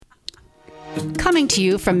Coming to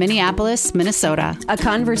you from Minneapolis, Minnesota. A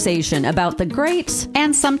conversation about the great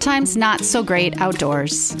and sometimes not so great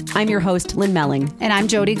outdoors. I'm your host, Lynn Melling. And I'm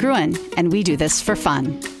Jody Gruen, and we do this for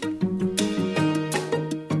fun.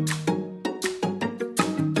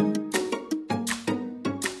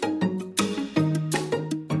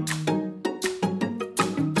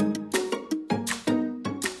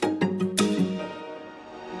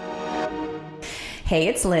 Hey,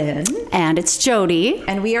 it's Lynn. And it's Jody.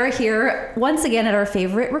 And we are here once again at our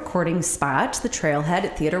favorite recording spot, the Trailhead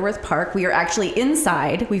at Theodore Wirth Park. We are actually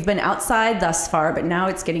inside. We've been outside thus far, but now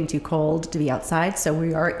it's getting too cold to be outside. So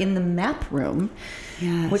we are in the map room,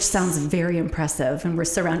 yes, which sounds very impressive. And we're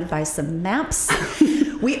surrounded by some maps.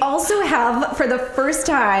 We also have, for the first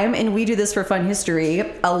time, and we do this for fun history,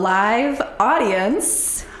 a live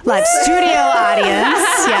audience. Live studio audience.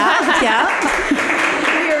 Yeah.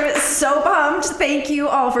 So pumped. Thank you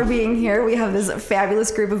all for being here. We have this fabulous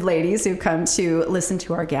group of ladies who've come to listen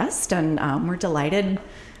to our guest, and we're delighted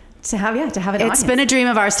to have an audience. It's been a dream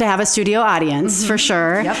of ours to have a studio audience, for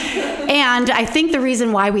sure. Yep. And I think the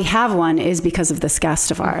reason why we have one is because of this guest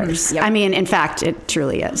of ours. Yep. I mean, in fact, it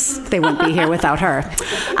truly is. They wouldn't be here without her.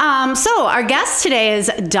 So our guest today is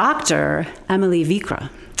Dr. Emily Vikra.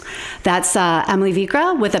 That's Emily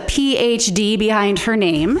Vikra with a PhD behind her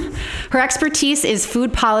name. Her expertise is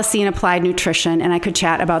food policy and applied nutrition, and I could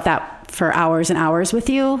chat about that for hours and hours with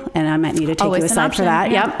you, and I might need to take you aside for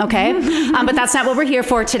that. Yeah. Yep, okay. But that's not what we're here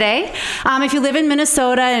for today. If you live in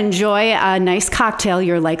Minnesota and enjoy a nice cocktail,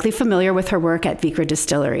 you're likely familiar with her work at Vikra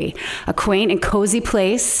Distillery, a quaint and cozy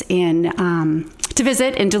place to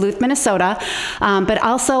visit in Duluth, Minnesota, but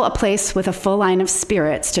also a place with a full line of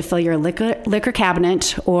spirits to fill your liquor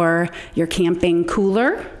cabinet or your camping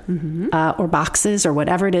cooler, or boxes or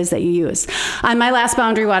whatever it is that you use. On my last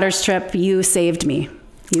Boundary Waters trip, you saved me.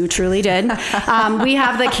 You truly did. We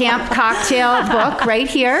have the Camp Cocktail book right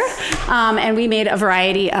here, and we made a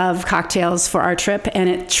variety of cocktails for our trip, and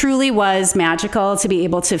it truly was magical to be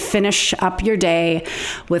able to finish up your day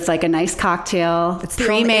with like a nice cocktail,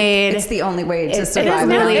 pre-made. It's the only way to survive.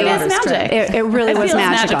 It is magic. It really was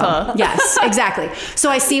magical. Yes, exactly. So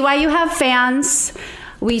I see why you have fans.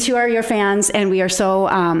 We too are your fans, and we are so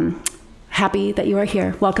happy that you are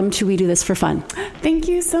here. Welcome to We Do This for Fun. Thank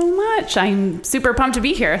you so much. I'm super pumped to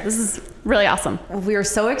be here. This is really awesome. We are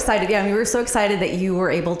so excited. Yeah, we were so excited that you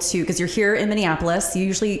were able to, because you're here in Minneapolis.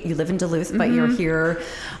 You live in Duluth, but you're here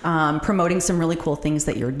promoting some really cool things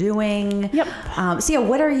that you're doing. Yep. So yeah,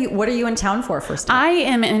 what are you in town for first? I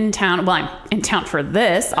am in town. Well, I'm in town for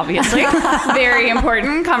this, obviously. Very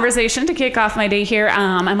important conversation to kick off my day here.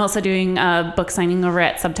 I'm also doing a book signing over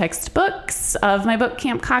at Subtext Books of my book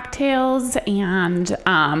Camp Cocktails, and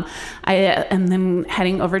I am then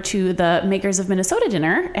heading over to the Makers of Minnesota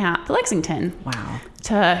dinner at the Lexington. Wow.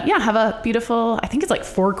 To have a beautiful, I think it's like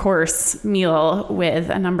 4-course meal with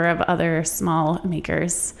a number of other small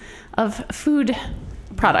makers of food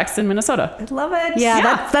products in Minnesota. I love it.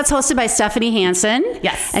 Yeah. That's hosted by Stephanie Hansen.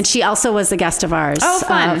 Yes. And she also was a guest of ours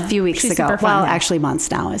fun. A few weeks She's ago. super fun, Well, yeah. actually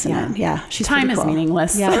months now, isn't it? Yeah. She's Time pretty is cool.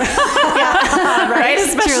 meaningless. Yeah. Right?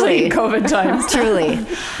 Especially in COVID times. Truly.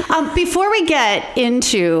 Before we get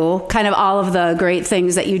into kind of all of the great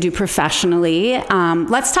things that you do professionally,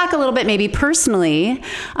 let's talk a little bit maybe personally,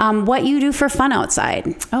 what you do for fun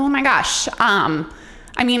outside. Oh my gosh.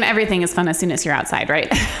 I mean, everything is fun as soon as you're outside, right?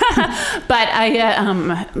 But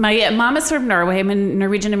my mom is from Norway. I'm a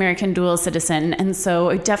Norwegian American dual citizen. And so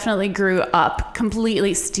I definitely grew up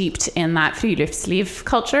completely steeped in that friluftsliv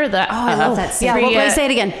culture. I love that. Yeah, well, say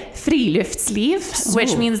it again. Friluftsliv,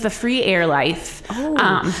 which means the free air life.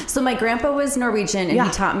 So my grandpa was Norwegian, and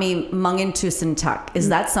he taught me Mange tusen takk. Is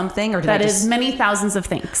that something, or that is many thousands of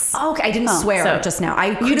thanks. Oh, okay, I didn't swear just now.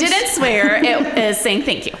 You didn't swear. It is saying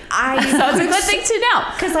thank you. So it's a good thing to know.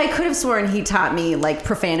 Because I could have sworn he taught me like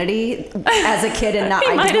profanity as a kid, and not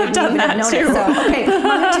He might have done that known too. it. So okay,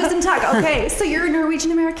 Mange tusen takk. Okay, so you're a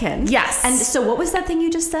Norwegian American. Yes. And so what was that thing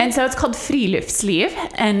you just said? And so it's called friluftsliv,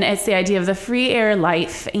 and it's the idea of the free air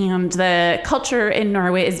life, and the culture in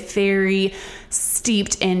Norway is very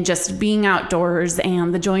steeped in just being outdoors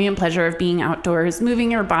and the joy and pleasure of being outdoors, moving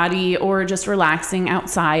your body or just relaxing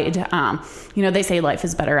outside. They say life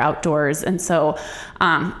is better outdoors. And so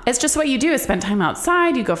it's just what you do is spend time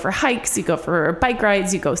outside. You go for hikes, you go for bike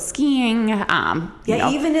rides, you go skiing.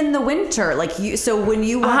 Even in the winter, so when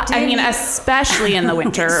you walked in. Especially in the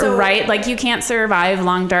winter, right? Like you can't survive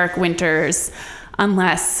long, dark winters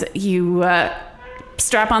unless you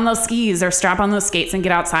strap on those skis or strap on those skates and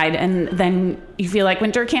get outside, and then you feel like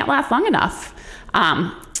winter can't last long enough.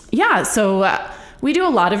 So we do a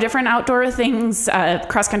lot of different outdoor things.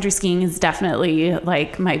 Cross-country skiing is definitely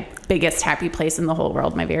like my biggest happy place in the whole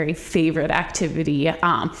world, my very favorite activity.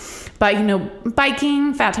 But, you know,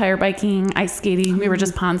 biking, fat tire biking, ice skating. We were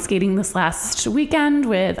just pond skating this last weekend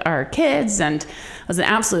with our kids, and it was an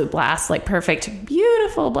absolute blast. Like perfect,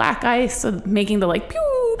 beautiful black ice, so making the like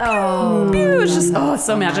pew, pew, pew. It's just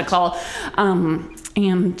so magical.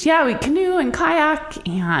 And yeah, we canoe and kayak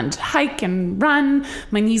and hike and run.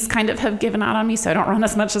 My knees kind of have given out on me, so I don't run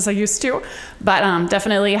as much as I used to. But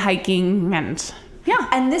definitely hiking and yeah.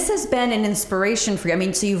 And this has been an inspiration for you. I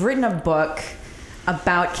mean, so you've written a book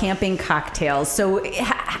about camping cocktails. So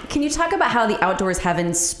can you talk about how the outdoors have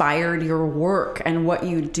inspired your work and what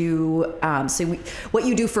you do? What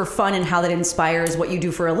you do for fun and how that inspires what you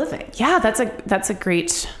do for a living? Yeah, that's a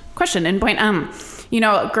great question and point. You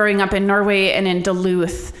know, growing up in Norway and in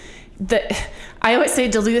Duluth, I always say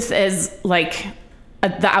Duluth is like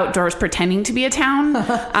the outdoors pretending to be a town.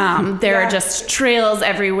 There are just trails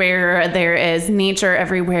everywhere. There is nature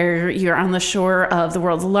everywhere. You're on the shore of the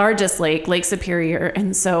world's largest lake, Lake Superior.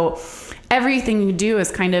 And so everything you do is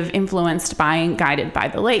kind of influenced by and guided by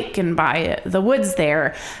the lake and by the woods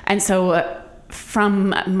there. And so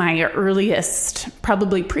from my earliest,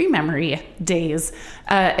 probably pre-memory days,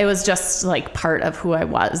 it was just like part of who I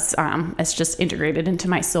was. It's just integrated into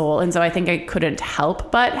my soul. And so I think I couldn't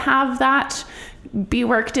help but have that be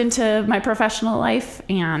worked into my professional life.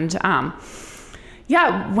 And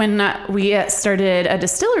when we started a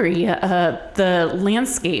distillery, the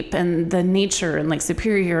landscape and the nature and Lake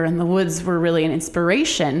Superior and the woods were really an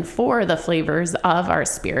inspiration for the flavors of our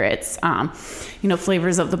spirits.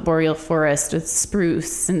 Flavors of the boreal forest with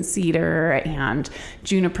spruce and cedar and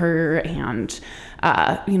juniper and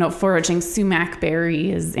foraging sumac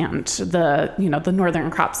berries and the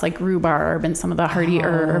northern crops like rhubarb and some of the hardy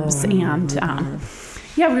herbs. And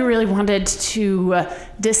we really wanted to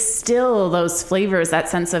distill those flavors, that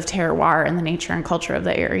sense of terroir and the nature and culture of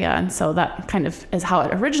the area. And so that kind of is how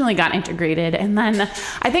it originally got integrated. And then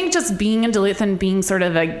I think just being in Duluth and being sort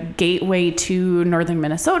of a gateway to northern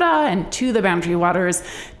Minnesota and to the Boundary Waters,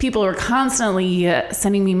 people were constantly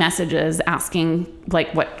sending me messages asking,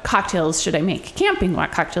 like, what cocktails should I make camping?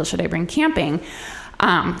 What cocktails should I bring camping?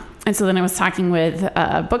 And so then I was talking with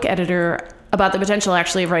a book editor about the potential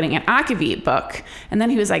actually of writing an akavit book. And then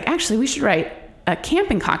he was like, actually, we should write a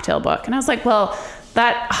camping cocktail book. And I was like, well,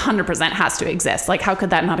 that 100% has to exist. Like, how could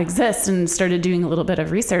that not exist? And started doing a little bit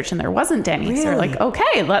of research, and there wasn't any. Really? So we're like,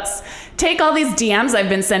 okay, let's take all these DMs I've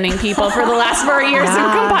been sending people for the last 4 years and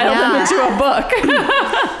compile them into a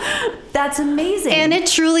book. That's amazing. And it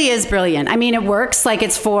truly is brilliant. I mean, it works like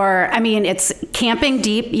it's camping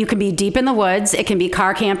deep. You can be deep in the woods. It can be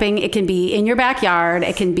car camping. It can be in your backyard.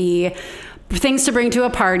 It can be things to bring to a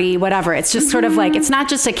party, whatever. It's just sort of like, it's not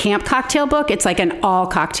just a camp cocktail book. It's like an all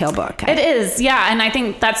cocktail book. It is. Yeah. And I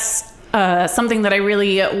think that's something that I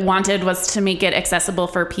really wanted, was to make it accessible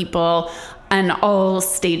for people on all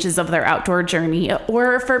stages of their outdoor journey,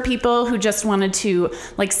 or for people who just wanted to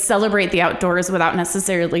like celebrate the outdoors without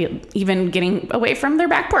necessarily even getting away from their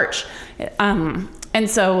back porch. And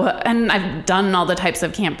I've done all the types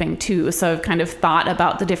of camping too. So I've kind of thought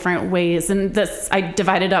about the different ways, and I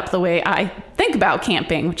divided up the way I think about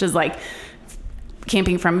camping, which is like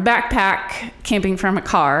camping from a backpack, camping from a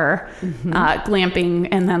car, glamping,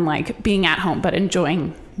 and then like being at home, but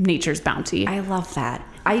enjoying nature's bounty. I love that.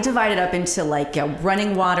 I divide it up into like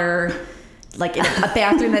running water, like in a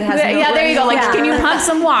bathroom that has no there you go. Like, can you pump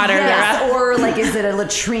some water? Yes. Or like, is it a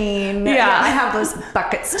latrine? Yeah. I have those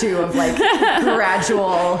buckets too of like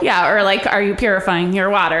gradual. Yeah. Or like, are you purifying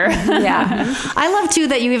your water? Yeah. I love too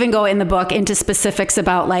that you even go in the book into specifics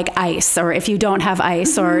about like ice, or if you don't have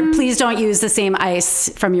ice, or please don't use the same ice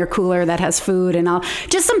from your cooler that has food, and all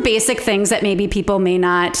just some basic things that maybe people may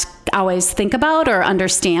not always think about or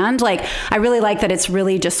understand. Like, I really like that it's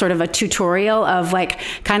really just sort of a tutorial of like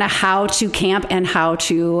kind of how to camp and how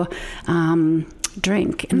to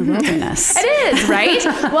drink in the wilderness. It is, right?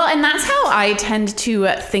 Well, and that's how I tend to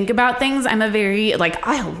think about things. I'm a very, like,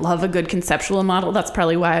 I love a good conceptual model. That's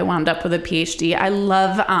probably why I wound up with a PhD. I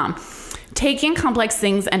love taking complex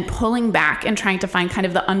things and pulling back and trying to find kind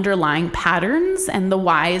of the underlying patterns and the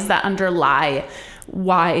whys that underlie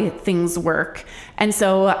why things work. And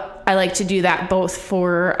so I like to do that both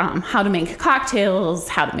for how to make cocktails,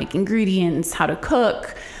 how to make ingredients, how to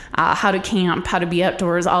cook, how to camp, how to be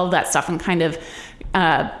outdoors, all of that stuff, and kind of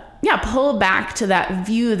pull back to that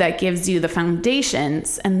view that gives you the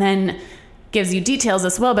foundations and then gives you details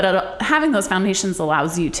as well. But having those foundations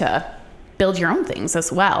allows you to build your own things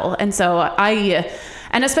as well. And so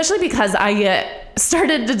and especially because I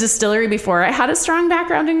started the distillery before I had a strong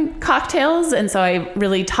background in cocktails. And so I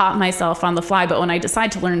really taught myself on the fly. But when I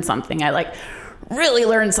decide to learn something, I really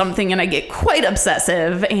learn something and I get quite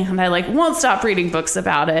obsessive and I won't stop reading books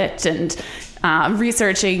about it and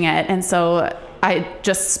researching it. And so I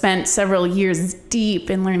just spent several years deep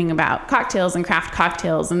in learning about cocktails and craft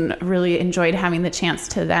cocktails and really enjoyed having the chance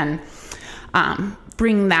to then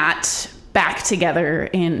bring that back together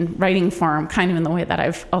in writing form, kind of in the way that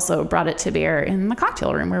I've also brought it to bear in the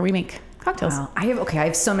cocktail room where we make cocktails. Wow. I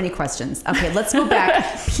have so many questions. Okay, let's go back.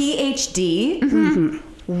 PhD. Mm-hmm.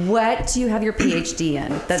 What do you have your PhD in?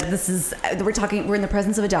 We're in the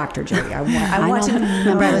presence of a doctor, Jody. I want to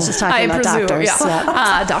remember I was just talking about doctors.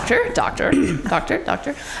 Yeah. Doctor.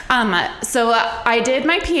 So I did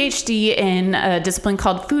my PhD in a discipline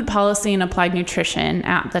called Food Policy and Applied Nutrition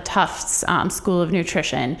at the Tufts School of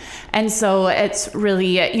Nutrition. And so it's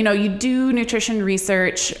really, you do nutrition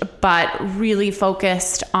research, but really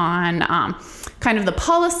focused on kind of the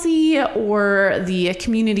policy or the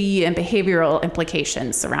community and behavioral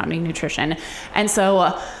implications surrounding nutrition. And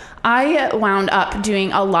so I wound up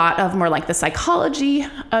doing a lot of more the psychology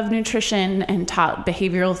of nutrition and taught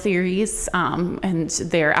behavioral theories and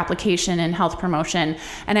their application in health promotion.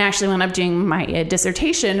 And I actually wound up doing my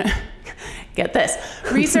dissertation, get this,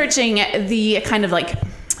 researching the kind of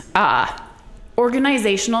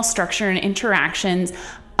organizational structure and interactions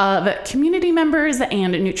of community members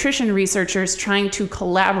and nutrition researchers trying to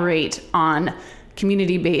collaborate on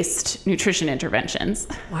community-based nutrition interventions.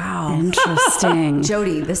 Wow. Interesting.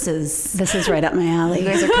 Jody, this is right up my alley. You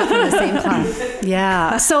guys are cut from the same cloth.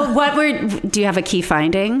 Yeah. So do you have a key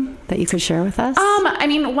finding that you could share with us?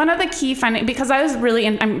 One of the key findings, because I'm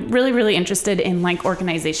really interested in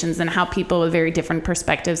organizations and how people with very different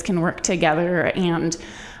perspectives can work together. And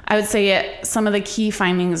I would say some of the key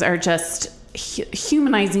findings are just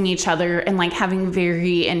humanizing each other and having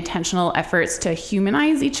very intentional efforts to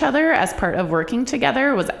humanize each other as part of working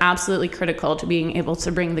together was absolutely critical to being able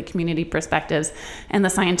to bring the community perspectives and the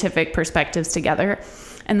scientific perspectives together.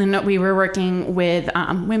 And then we were working with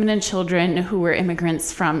women and children who were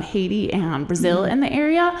immigrants from Haiti and Brazil in the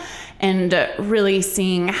area, and really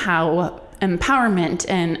seeing how empowerment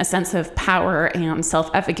and a sense of power and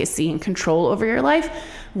self-efficacy and control over your life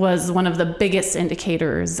was one of the biggest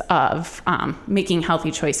indicators of making healthy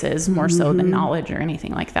choices, more so than knowledge or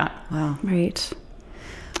anything like that. Wow. Right.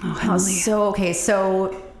 Oh, so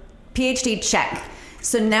PhD check.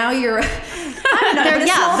 So now you're,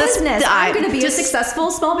 small business. I'm going to be a successful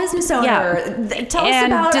small business owner. Yeah. Tell us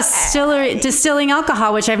about distilling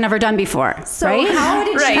alcohol, which I've never done before. So right? How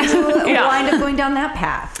did you wind up going down that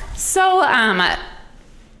path? So my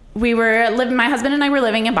husband and I were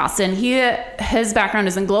living in Boston. His background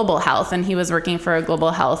is in global health, and he was working for a global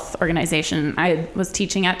health organization. I was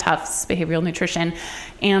teaching at Tufts Behavioral Nutrition,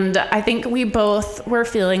 and I think we both were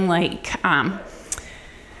feeling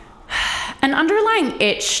an underlying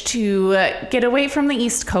itch to get away from the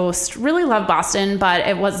East Coast. Really love Boston, but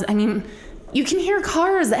you can hear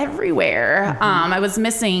cars everywhere. I was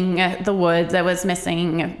missing the woods. I was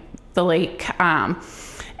missing the lake.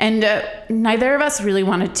 And neither of us really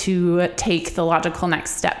wanted to take the logical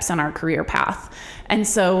next steps on our career path. And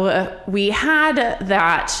so we had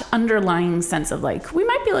that underlying sense of we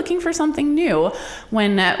might be looking for something new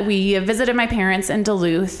when we visited my parents in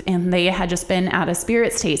Duluth, and they had just been at a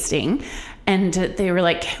spirits tasting. And they were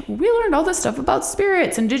like, we learned all this stuff about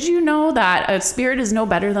spirits. And did you know that a spirit is no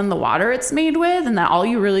better than the water it's made with? And that all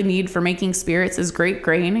you really need for making spirits is great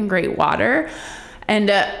grain and great water. And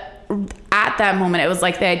at that moment, it was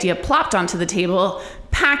the idea plopped onto the table,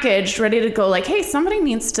 packaged, ready to go. Hey, somebody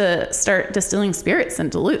needs to start distilling spirits in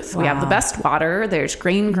Duluth. Wow. We have the best water. There's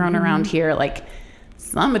grain grown around here.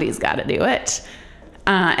 Somebody's got to do it.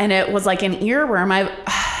 And it was an earworm.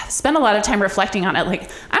 I spent a lot of time reflecting on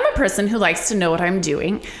it. I'm a person who likes to know what I'm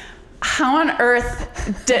doing. How on earth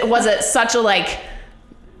was it such a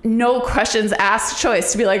no questions asked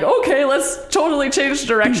choice to be okay, let's totally change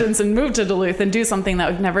directions and move to Duluth and do something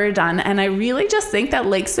that we've never done? And I really just think that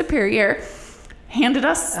Lake Superior handed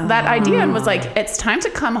us that idea and was it's time to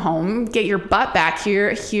come home, get your butt back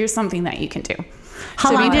here. Here's something that you can do.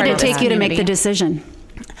 How long did it take you to make the decision?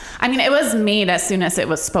 It was made as soon as it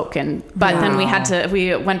was spoken, but then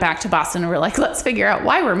we went back to Boston and we're let's figure out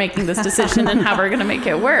why we're making this decision and how we're going to make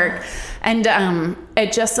it work. And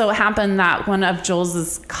it just so happened that one of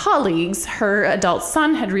Joel's colleagues, her adult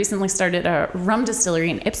son, had recently started a rum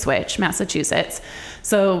distillery in Ipswich, Massachusetts.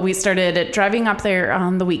 So we started driving up there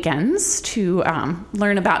on the weekends to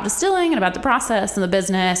learn about distilling and about the process and the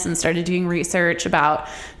business, and started doing research about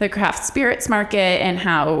the craft spirits market and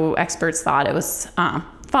how experts thought it was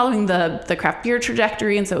following the craft beer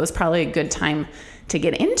trajectory, and so it was probably a good time to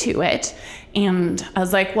get into it. And I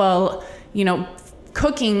was like, well,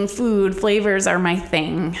 cooking, food, flavors are my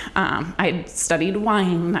thing. I studied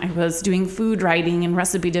wine. I was doing food writing and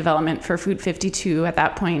recipe development for Food 52 at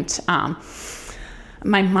that point.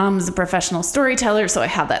 My mom's a professional storyteller, so I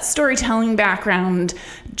have that storytelling background.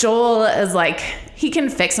 Joel is like, he can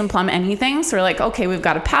fix and plumb anything. So we're like, okay, we've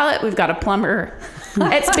got a palette, we've got a plumber.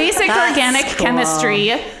 It's basic organic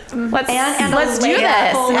chemistry. Let's do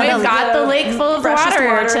this. And we've got the lake full of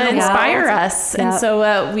water to inspire us. And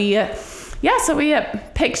so we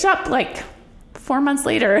picked up like 4 months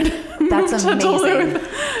later. That's amazing.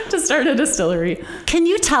 Duluth to start a distillery. Can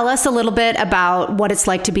you tell us a little bit about what it's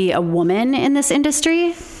like to be a woman in this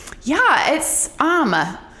industry? Yeah,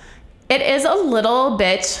 it is a little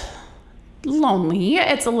bit lonely.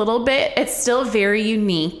 It's still very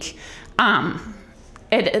unique.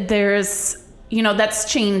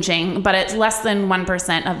 That's changing, but it's less than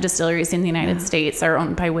 1% of distilleries in the United States are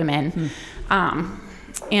owned by women.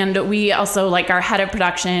 And we also, like, our head of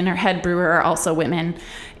production, our head brewer are also women.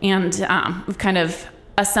 And we've kind of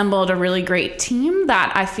assembled a really great team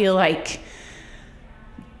that I feel like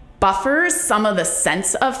buffers some of the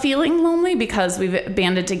sense of feeling lonely, because we've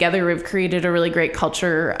banded together. We've created a really great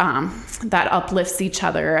culture that uplifts each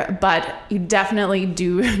other. But you definitely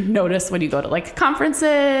do notice when you go to like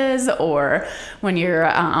conferences or when you're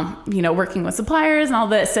working with suppliers and all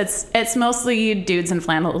this. It's mostly dudes in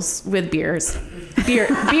flannels with beards who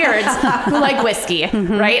like whiskey,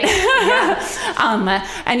 right? Yeah.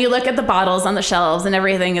 And you look at the bottles on the shelves and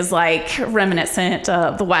everything is like reminiscent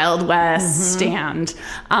of the Wild West. And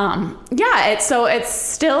it's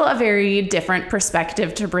still a very different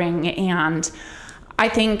perspective to bring. And I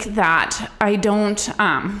think that I don't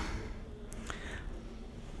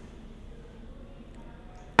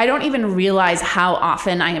even realize how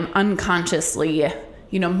often I am unconsciously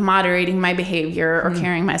moderating my behavior or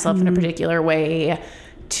carrying myself in a particular way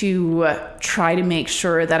to try to make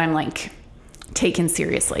sure that I'm like taken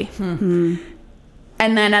seriously. And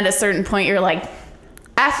then at a certain point you're like,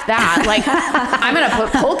 F that. Like, I'm going to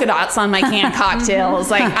put polka dots on my canned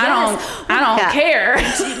cocktails. Like, I don't care.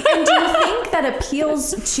 And do you think that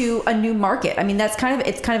appeals to a new market? I mean, it's kind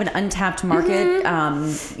of an untapped market.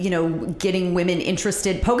 Getting women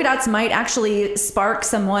interested. Polka dots might actually spark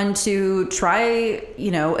someone to try,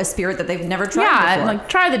 a spirit that they've never tried before. Like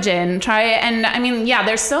try the gin, and I mean,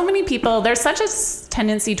 there's so many people. There's such a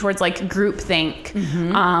tendency towards like groupthink,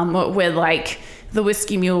 with like the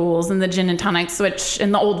whiskey mules and the gin and tonics,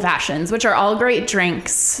 and the old fashions, which are all great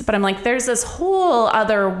drinks. But I'm like, there's this whole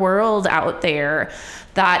other world out there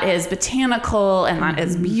that is botanical and that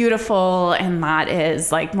is beautiful and that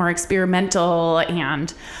is like more experimental.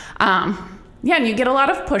 And, and you get a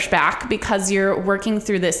lot of pushback because you're working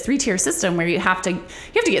through this 3-tier system where you have to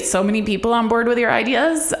get so many people on board with your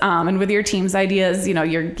ideas, and with your team's ideas.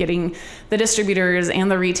 You're getting the distributors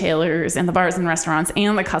and the retailers and the bars and restaurants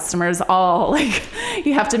and the customers all like,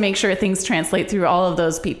 you have to make sure things translate through all of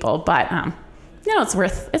those people. But it's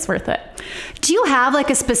worth it. Do you have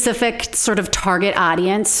like a specific sort of target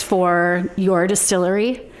audience for your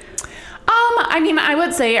distillery? I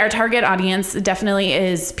would say our target audience definitely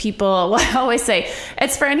is people. Well, I always say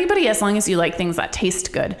it's for anybody as long as you like things that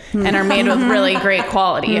taste good and are made with really great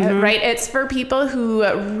quality, right? It's for people who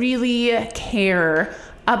really care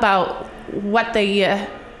about what they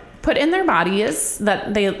put in their bodies,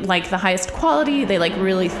 that they like the highest quality, they like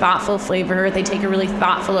really thoughtful flavor, they take a really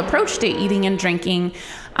thoughtful approach to eating and drinking.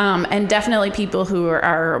 And definitely people who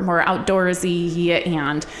are more outdoorsy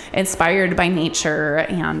and inspired by nature,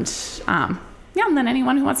 and then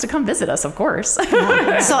anyone who wants to come visit us, of course.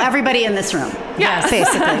 So everybody in this room. Yeah.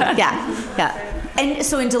 Basically. Yeah. And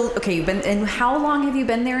so you've been, and how long have you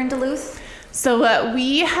been there in Duluth? So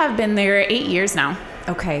we have been there 8 years now.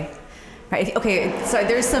 Okay. Right. Okay. So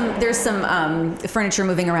there's some furniture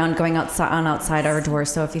moving around, going outside our door.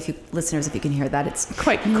 So if you listeners, if you can hear that, it's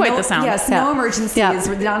quite the sound. Yes. No emergencies.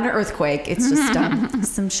 We're not an earthquake. It's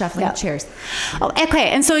just some shuffling of chairs. Oh,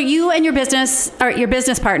 okay. And so you and your business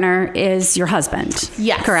partner is your husband.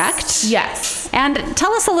 Yes. Correct? Yes. And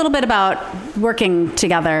tell us a little bit about working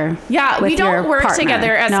together. Yeah, we don't work partner.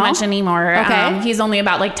 together as much anymore. Okay. He's only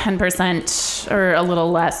about like 10% or a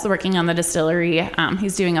little less working on the distillery.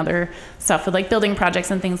 He's doing other stuff with like building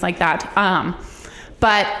projects and things like that.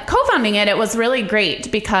 But co-founding it was really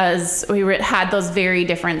great because we had those very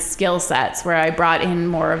different skill sets where I brought in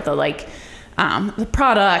more of the like the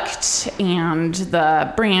product and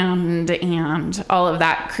the brand and all of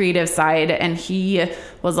that creative side. And he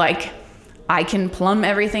was like, I can plumb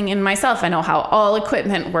everything in myself. I know how all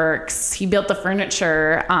equipment works. He built the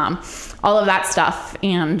furniture, all of that stuff,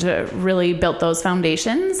 and really built those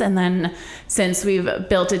foundations. And then since we've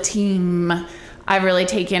built a team, I've really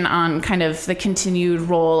taken on kind of the continued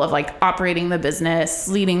role of like operating the business,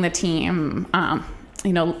 leading the team,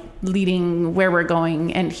 leading where we're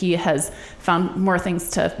going, and he has found more things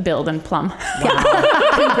to build and plumb.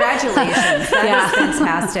 Wow. Congratulations. That is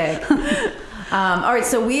fantastic. All right,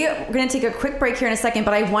 so we're going to take a quick break here in a second,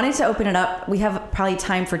 but I wanted to open it up. We have probably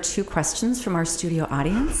time for 2 questions from our studio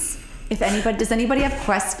audience. Does anybody have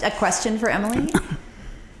a question for Emily?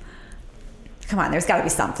 Come on, there's got to be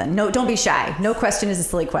something. No, don't be shy. No question is a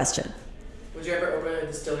silly question. Would you ever open a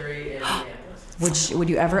distillery in Minneapolis? Would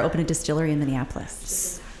you ever open a distillery in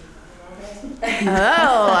Minneapolis?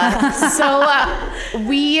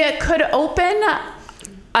 We could open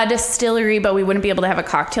a distillery, but we wouldn't be able to have a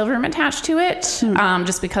cocktail room attached to it,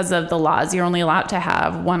 just because of the laws. You're only allowed to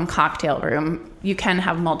have 1 cocktail room. You can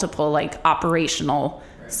have multiple like operational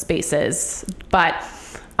spaces, but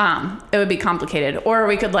it would be complicated. Or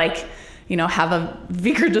we could have a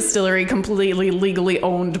Viker distillery completely legally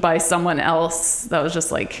owned by someone else that was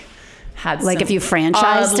just like had if you franchised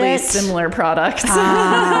oddly it, similar products and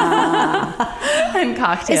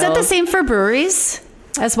cocktails. Is that the same for breweries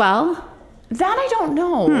as well? That I don't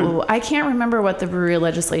know. I can't remember what the brewery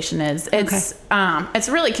legislation is. It's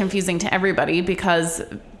really confusing to everybody because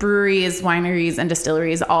breweries, wineries, and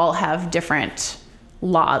distilleries all have different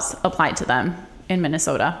laws applied to them in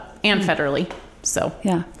Minnesota and federally. So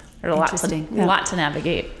yeah, there's a lot to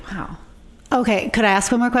navigate. Wow. Okay, could I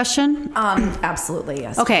ask one more question? Absolutely,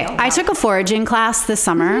 yes. Okay, I took a foraging class this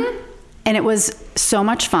summer. And it was so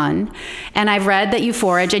much fun. And I've read that you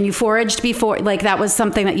forage, and you foraged before, like that was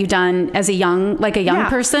something that you've done as a young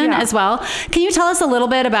person as well. Can you tell us a little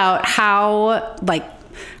bit about how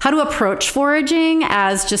to approach foraging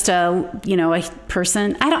as just a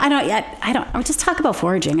person? I don't just talk about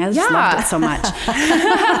foraging. I just loved it so much.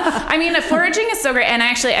 I mean, foraging is so great. And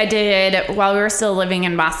actually I did, while we were still living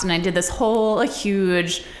in Boston, I did this whole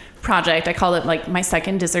huge project. I called it like my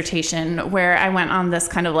second dissertation, where I went on this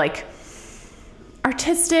kind of like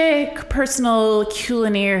artistic, personal,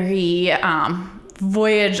 culinary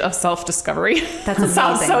voyage of self-discovery. That's amazing.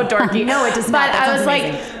 Sounds so dorky. No, it does not. But I was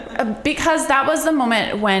like, because that was the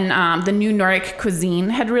moment when the new Nordic cuisine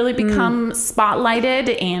had really become spotlighted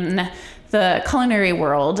in the culinary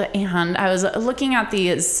world. And I was looking at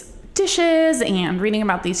these dishes and reading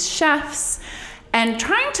about these chefs and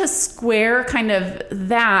trying to square kind of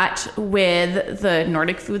that with the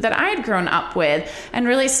Nordic food that I had grown up with, and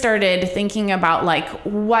really started thinking about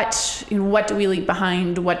what do we leave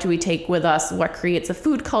behind? What do we take with us? What creates a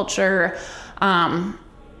food culture?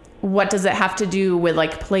 What does it have to do with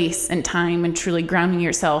place and time, and truly grounding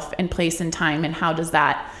yourself in place and time? And how does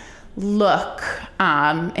that look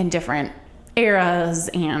in different eras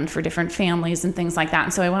and for different families and things like that?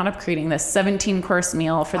 And so I wound up creating this 17-course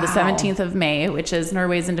meal for the 17th of May, which is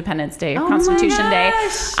Norway's Independence Day, or Constitution Day.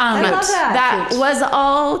 I love that. That was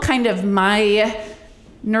all kind of my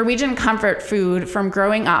Norwegian comfort food from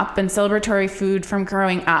growing up, and celebratory food from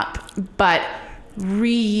growing up, but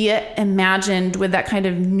reimagined with that kind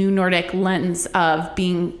of new Nordic lens of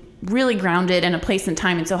being really grounded in a place and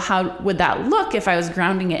time. And so how would that look if I was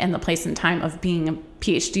grounding it in the place and time of being a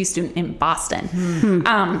PhD student in Boston?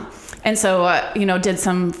 And so, did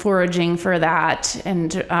some foraging for that,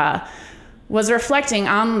 and was reflecting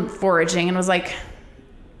on foraging, and was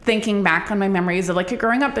thinking back on my memories of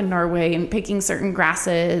growing up in Norway and picking certain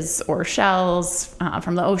grasses or shells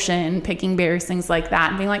from the ocean, picking berries, things like that,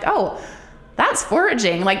 and being like, oh, that's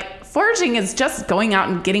foraging. Foraging is just going out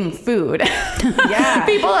and getting food. Yeah.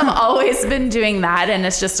 People have always been doing that. And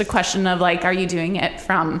it's just a question of are you doing it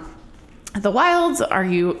from the wilds? Are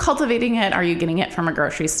you cultivating it? Are you getting it from a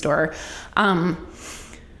grocery store?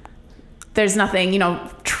 There's nothing,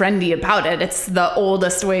 trendy about it. It's the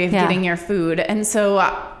oldest way of getting your food. And so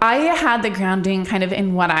I had the grounding kind of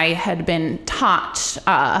in what I had been taught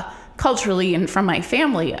culturally and from my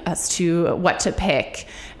family as to what to pick.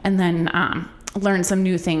 And then learn some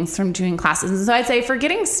new things from doing classes. And so I'd say for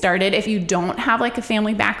getting started, if you don't have a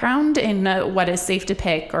family background in what is safe to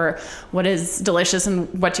pick or what is delicious and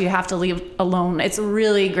what do you have to leave alone, it's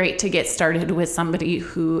really great to get started with somebody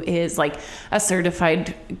who is a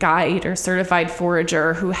certified guide or certified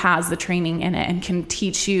forager who has the training in it and can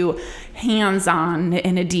teach you, hands-on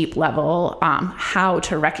in a deep level, how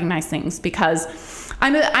to recognize things, because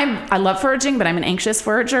I love foraging, but I'm an anxious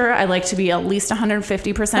forager. I like to be at least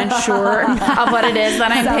 150% sure of what it is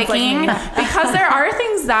that I'm picking, because there are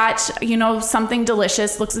things that, you know, something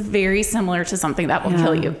delicious looks very similar to something that will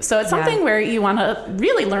kill you. So it's something where you want to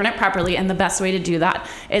really learn it properly. And the best way to do that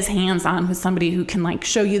is hands-on with somebody who can like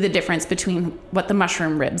show you the difference between what the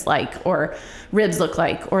mushroom ribs look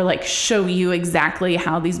like, or like show you exactly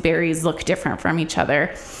how these berries look different from each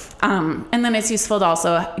other. And then it's useful to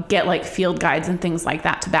also get like field guides and things like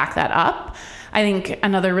that to back that up. I think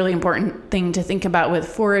another really important thing to think about with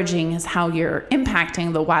foraging is how you're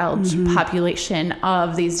impacting the wild population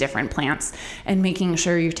of these different plants, and making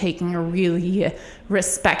sure you're taking a really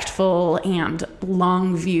respectful and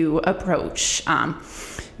long view approach.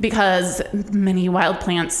 Because many wild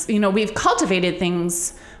plants, you know, we've cultivated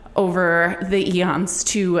things over the eons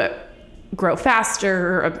to grow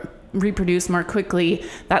faster, reproduce more quickly.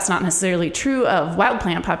 That's not necessarily true of wild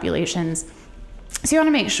plant populations. So you want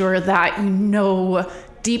to make sure that you know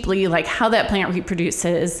deeply like how that plant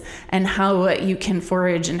reproduces and how you can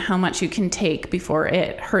forage and how much you can take before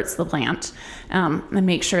it hurts the plant, and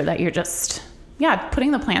make sure that you're just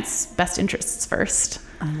putting the plant's best interests first.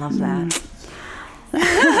 I love that.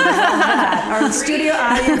 Our studio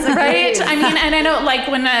audience, right? I mean, and I know, like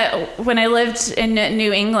when I lived in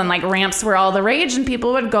New England, like ramps were all the rage, and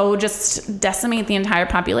people would go just decimate the entire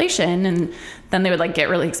population, and then they would like get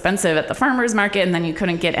really expensive at the farmers market, and then you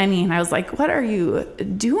couldn't get any. And I was like, "What are you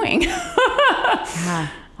doing?"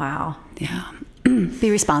 Wow. Yeah. Be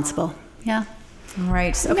responsible. Yeah.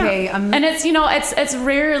 Right. Okay. And it's, you know, it's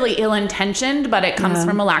rarely ill-intentioned, but it comes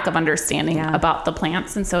from a lack of understanding about the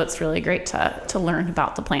plants. And so it's really great to learn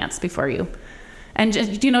about the plants before you, and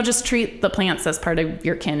just treat the plants as part of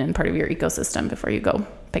your kin and part of your ecosystem before you go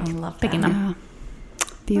picking them. Yeah.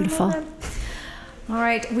 Beautiful. All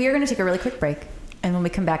right. We are going to take a really quick break. And when we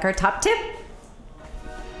come back, our top tip.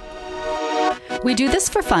 We Do This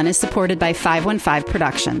for Fun is supported by 515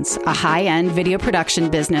 Productions, a high-end video production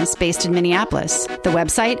business based in Minneapolis. The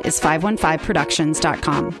website is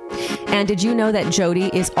 515productions.com. And did you know that Jody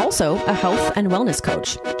is also a health and wellness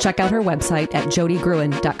coach? Check out her website at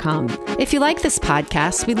jodygruen.com. If you like this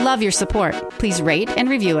podcast, we'd love your support. Please rate and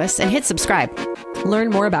review us and hit subscribe. Learn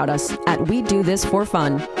more about us at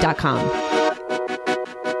wedothisforfun.com.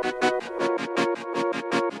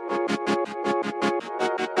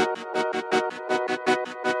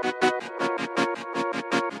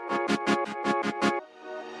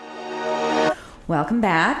 Welcome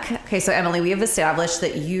back. Okay, so Emily, we have established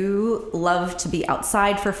that you love to be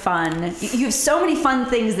outside for fun. You have so many fun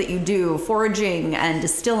things that you do, foraging and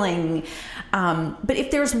distilling. But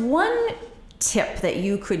if there's one tip that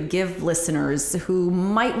you could give listeners who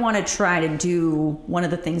might want to try to do one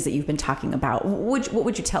of the things that you've been talking about, what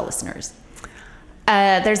would you tell listeners?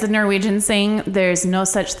 There's a Norwegian saying, there's no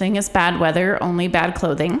such thing as bad weather, only bad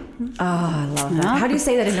clothing. Oh, I love that. How do you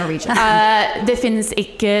say that in Norwegian? Det finnes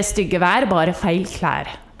ikke stygge vær, bare feil klær.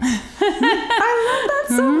 I love that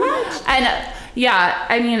so much. And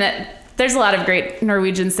I mean, there's a lot of great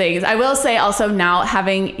Norwegian sayings. I will say also, now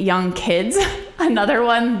having young kids, another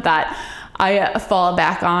one that I fall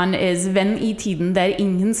back on is "Venn I tiden der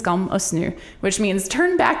ingen skam å snu," which means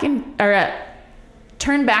turn back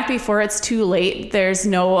before it's too late. There's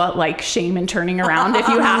no like shame in turning around if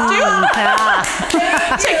you have to.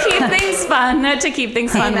 To keep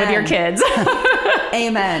things fun with your kids.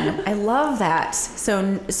 Amen. I love that.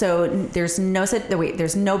 So there's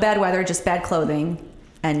no bad weather, just bad clothing,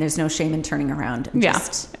 and there's no shame in turning around.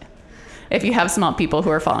 If you have small people who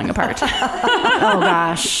are falling apart. Oh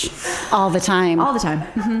gosh, all the time.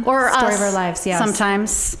 Mm-hmm. Or story us, of our lives. Yes.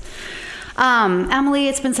 Sometimes. Emily,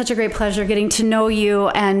 it's been such a great pleasure getting to know you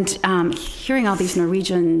and hearing all these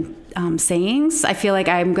Norwegian sayings. I feel like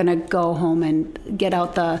I'm gonna go home and get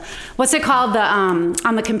out what's it called?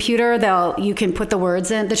 On the computer, you can put the words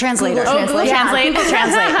in the translator. Google Translate.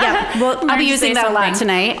 Yeah, well, I'll be using that a lot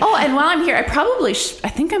tonight. Oh, and while I'm here, I probably I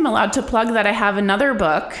think I'm allowed to plug that I have another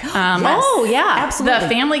book. Oh yeah, absolutely. The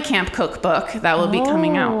Family Camp Cookbook that will be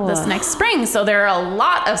coming out this next spring. So there are a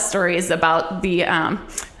lot of stories about the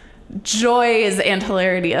joys and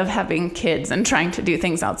hilarity of having kids and trying to do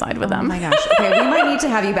things outside with them. Oh my gosh. Okay, we might need to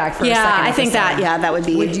have you back for a second. Yeah, I think that would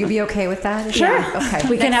be. Would you be okay with that? Sure. Yeah. Okay.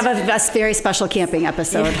 We can have a very special camping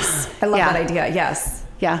episode. Yes. I love that idea. Yes.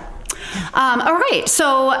 Yeah. All right.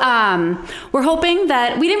 So we're hoping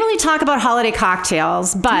that we didn't really talk about holiday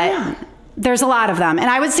cocktails, but there's a lot of them. And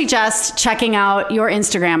I would suggest checking out your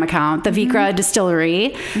Instagram account, the Vikra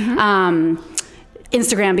Distillery.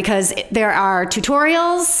 Instagram, because there are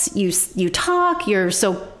tutorials, you talk, you're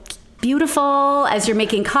so beautiful as you're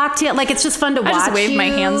making cocktail. Like, it's just fun to watch. I just wave my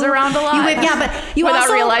hands around a lot. But you without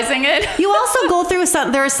also, realizing it. You also go through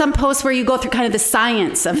there are some posts where you go through kind of the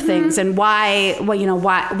science of things and why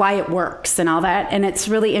it works and all that. And it's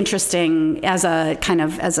really interesting as a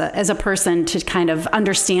person to kind of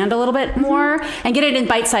understand a little bit more and get it in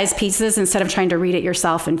bite-sized pieces instead of trying to read it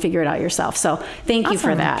yourself and figure it out yourself. So thank you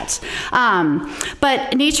for that.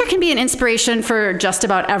 But nature can be an inspiration for just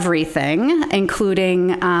about everything,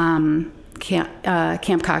 including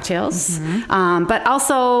camp cocktails, but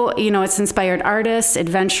also, it's inspired artists,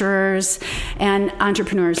 adventurers, and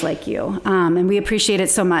entrepreneurs like you. And we appreciate it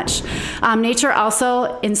so much. Nature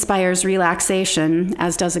also inspires relaxation,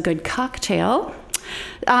 as does a good cocktail.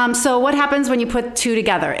 So what happens when you put two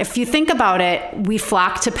together? If you think about it, we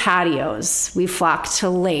flock to patios, we flock to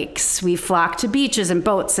lakes, we flock to beaches and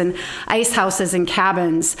boats and ice houses and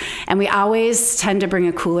cabins, and we always tend to bring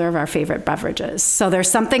a cooler of our favorite beverages. So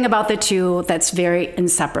there's something about the two that's very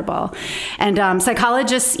inseparable. And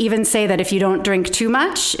psychologists even say that if you don't drink too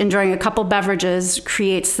much, enjoying a couple beverages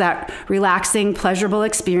creates that relaxing, pleasurable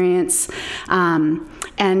experience.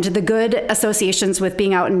 And the good associations with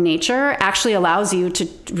being out in nature actually allows you to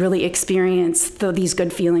really experience these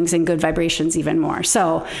good feelings and good vibrations even more.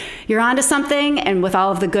 So you're onto something, and with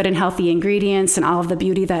all of the good and healthy ingredients and all of the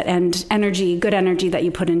beauty good energy that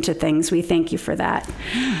you put into things, we thank you for that.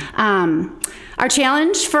 Our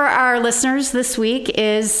challenge for our listeners this week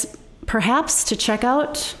is perhaps to check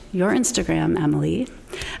out your Instagram, Emily,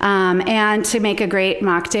 and to make a great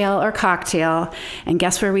mocktail or cocktail. And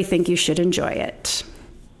guess where we think you should enjoy it?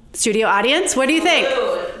 Studio audience, what do you think? The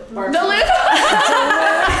Loop.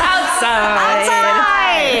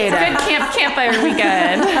 Outside. Good campfire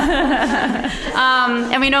weekend.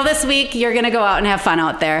 And we know this week you're going to go out and have fun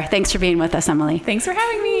out there. Thanks for being with us, Emily. Thanks for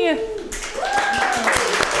having me.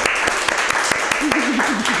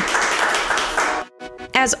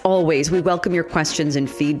 As always, we welcome your questions and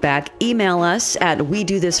feedback. Email us at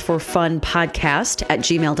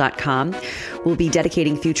wedothisforfunpodcast@gmail.com. We'll be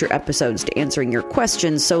dedicating future episodes to answering your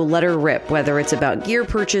questions, so let her rip, whether it's about gear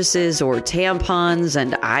purchases or tampons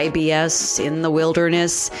and IBS in the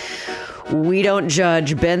wilderness. We don't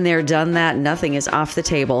judge. Been there, done that. Nothing is off the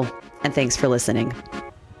table. And thanks for listening.